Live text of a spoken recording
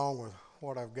Along with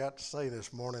what I've got to say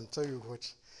this morning too,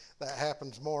 which that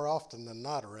happens more often than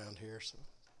not around here. So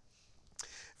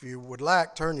if you would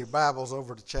like, turn your Bibles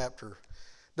over to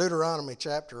Deuteronomy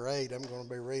chapter 8. I'm going to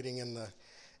be reading in the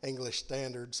English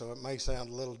Standard, so it may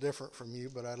sound a little different from you,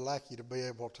 but I'd like you to be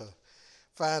able to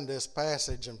find this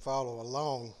passage and follow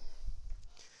along.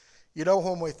 You know,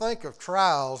 when we think of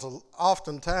trials,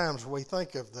 oftentimes we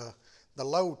think of the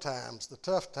low times, the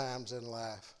tough times in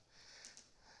life.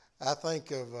 I think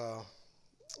of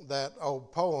that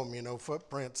old poem,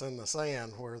 Footprints in the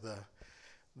Sand, where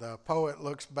the poet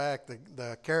looks back,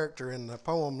 the character in the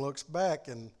poem looks back,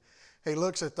 and he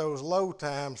looks at those low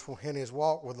times in his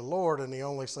walk with the Lord, and he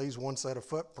only sees one set of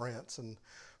footprints. And,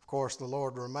 of course, the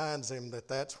Lord reminds him that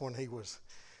that's when he was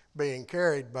being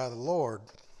carried by the Lord.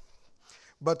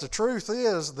 But the truth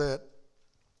is that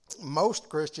most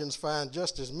Christians find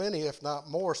just as many, if not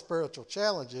more, spiritual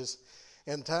challenges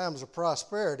in times of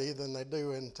prosperity than they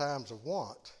do in times of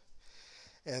want.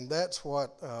 And that's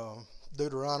what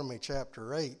Deuteronomy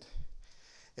chapter 8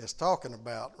 is talking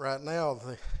about. Right now,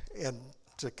 and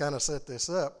to kind of set this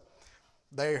up,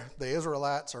 the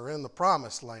Israelites are in the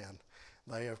promised land.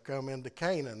 They have come into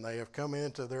Canaan. They have come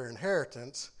into their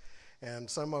inheritance, and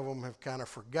some of them have kind of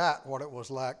forgot what it was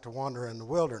like to wander in the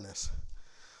wilderness.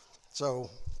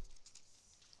 So,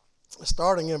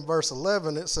 starting in verse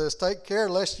 11, it says, "Take care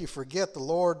lest you forget the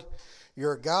Lord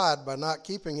your God by not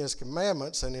keeping his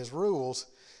commandments and his rules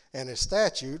and his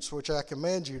statutes, which I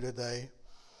command you today,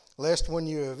 lest when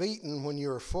you have eaten, when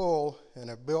you are full, and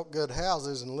have built good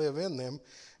houses and live in them,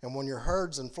 and when your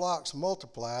herds and flocks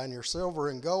multiply, and your silver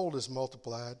and gold is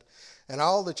multiplied, and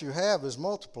all that you have is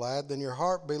multiplied, then your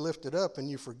heart be lifted up, and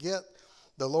you forget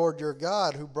the Lord your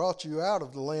God, who brought you out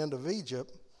of the land of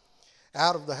Egypt,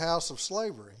 out of the house of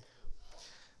slavery."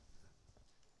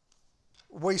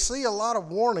 We see a lot of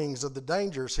warnings of the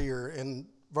dangers here in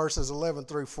verses 11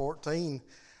 through 14.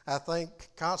 I think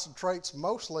concentrates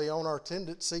mostly on our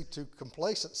tendency to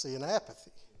complacency and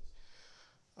apathy.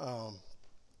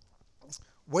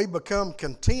 We become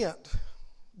content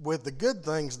with the good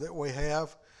things that we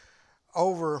have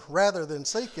rather than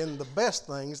seeking the best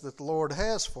things that the Lord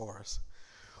has for us.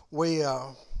 We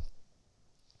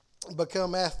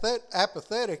become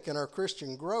apathetic in our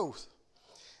Christian growth.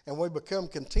 And we become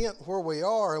content where we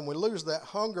are, and we lose that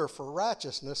hunger for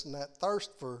righteousness and that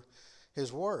thirst for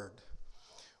his word.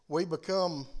 We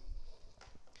become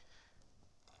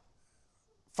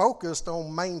focused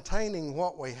on maintaining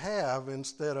what we have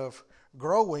instead of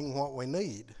growing what we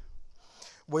need.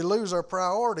 We lose our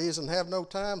priorities and have no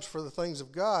times for the things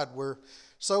of God. We're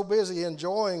so busy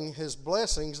enjoying his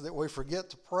blessings that we forget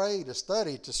to pray, to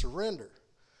study, to surrender.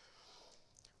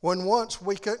 When once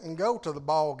we couldn't go to the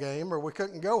ball game, or we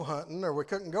couldn't go hunting, or we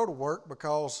couldn't go to work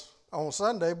on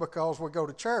Sunday because we go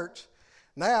to church,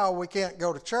 now we can't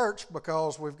go to church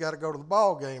because we've got to go to the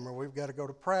ball game, or we've got to go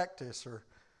to practice, or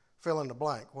fill in the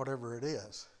blank, whatever it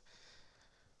is.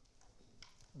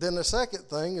 Then the second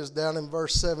thing is down in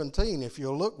verse 17, if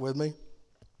you'll look with me.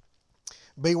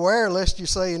 "Beware lest you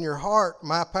say in your heart,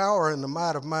 my power and the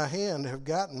might of my hand have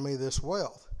gotten me this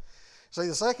wealth." See,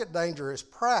 the second danger is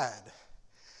pride.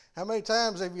 How many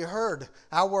times have you heard,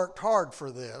 "I worked hard for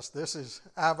this.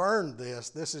 I've earned this.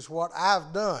 This is what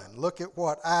I've done. Look at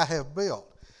what I have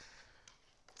built."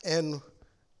 And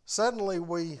suddenly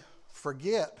we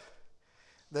forget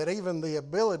that even the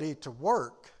ability to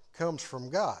work comes from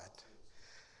God.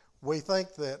 We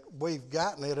think that we've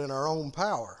gotten it in our own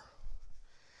power.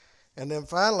 And then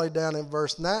finally, down in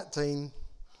verse 19,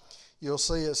 you'll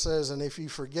see it says, "And if you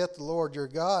forget the Lord your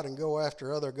God and go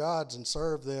after other gods and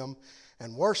serve them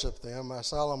and worship them, I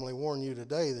solemnly warn you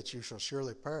today that you shall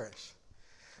surely perish."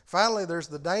 Finally, there's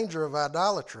the danger of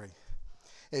idolatry.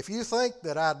 If you think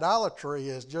that idolatry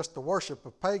is just the worship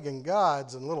of pagan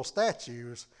gods and little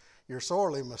statues, you're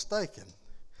sorely mistaken.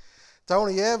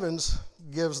 Tony Evans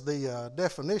gives the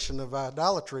definition of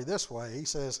idolatry this way. He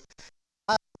says,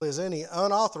 "Idol is any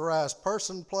unauthorized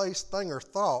person, place, thing, or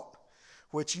thought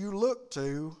which you look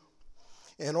to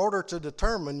in order to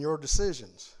determine your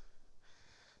decisions."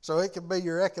 So it can be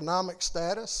your economic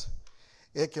status,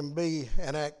 it can be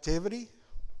an activity,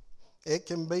 it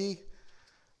can be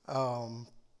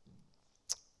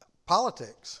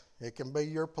politics, it can be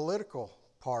your political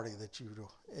party that you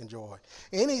enjoy.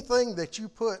 Anything that you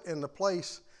put in the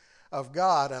place of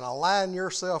God and align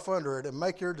yourself under it and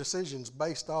make your decisions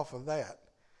based off of that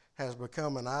has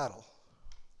become an idol.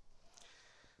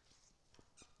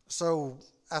 So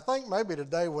I think maybe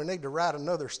today we need to write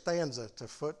another stanza to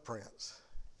Footprints.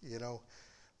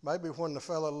 Maybe when the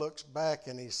fellow looks back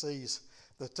and he sees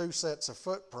the two sets of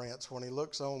footprints, when he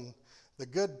looks on the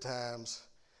good times,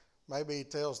 maybe he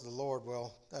tells the Lord,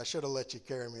 well, I should have let you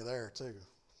carry me there too.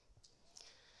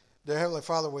 Dear Heavenly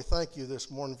Father, we thank you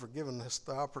this morning for giving us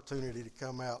the opportunity to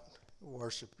come out and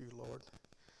worship you, Lord.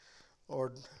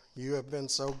 Lord, you have been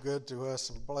so good to us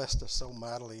and blessed us so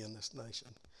mightily in this nation.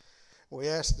 We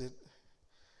ask that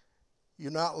you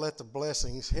not let the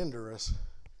blessings hinder us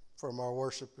from our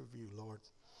worship of you, Lord.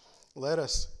 Let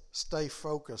us stay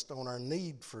focused on our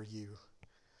need for you.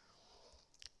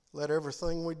 Let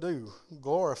everything we do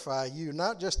glorify you,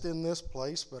 not just in this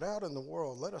place, but out in the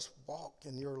world. Let us walk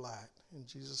in your light. In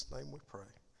Jesus' name we pray.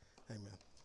 Amen.